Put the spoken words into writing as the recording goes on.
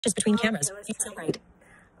Just between cameras. Okay, let's Tilt try right.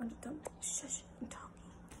 again. Don't shush. I'm talking.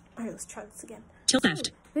 All right, let's try this again. Tilt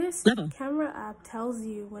left. This Level. camera app tells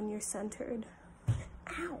you when you're centered.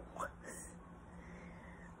 Ow.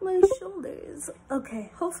 My shoulders.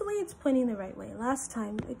 Okay, hopefully it's pointing the right way. Last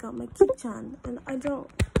time it got my kitchen, and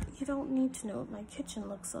you don't need to know what my kitchen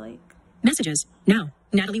looks like. Messages. Now.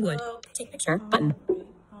 Natalie Wood. Take picture. Button.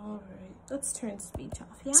 All right. Let's turn speech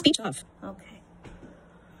off, yeah? Speech off. Okay.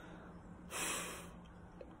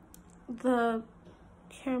 The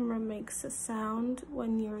camera makes a sound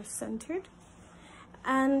when you're centered.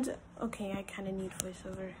 And, okay, I kind of need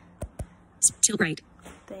voiceover. Tilt right.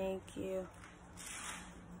 Thank you.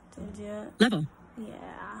 Did you? Level.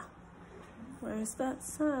 Yeah. Where's that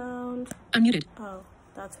sound? Unmuted. Oh,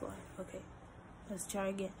 that's why. Okay. Let's try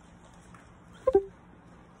again.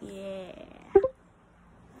 Yeah.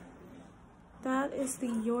 That is the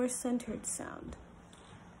you're centered sound.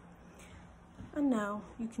 And now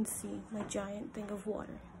you can see my giant thing of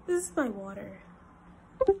water. This is my water.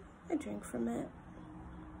 I drink from it.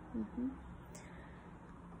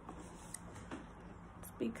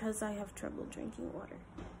 It's because I have trouble drinking water.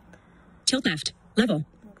 Tilt left. Level.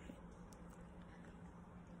 Okay.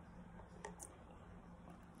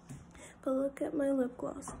 But look at my lip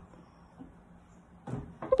gloss.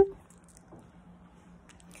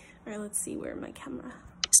 Alright, let's see where my camera.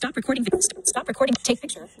 Stop recording. Stop recording. Take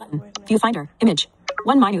picture. Button. Viewfinder. Image.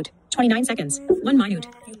 1 minute. 29 seconds. 1 minute.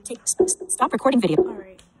 Stop recording video.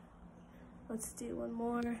 Alright. Let's do one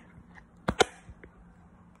more.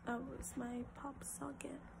 That was my pop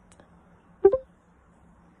socket.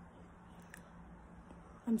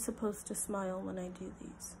 I'm supposed to smile when I do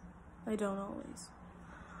these. I don't always.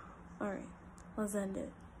 Alright, let's end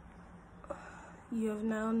it. You have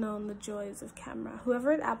now known the joys of camera.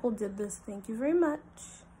 Whoever at Apple did this, thank you very much.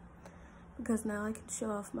 Because now I can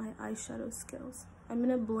show off my eyeshadow skills. I'm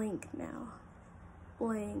gonna blink now.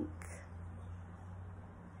 Blink.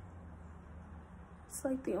 It's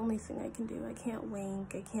like the only thing I can do. I can't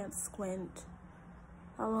wink, I can't squint.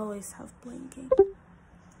 I'll always have blinking.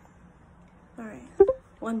 Alright,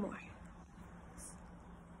 one more.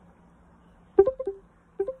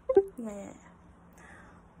 Yeah.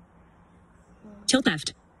 Tilt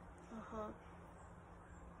left.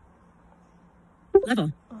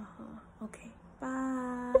 Level. Okay,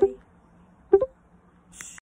 bye.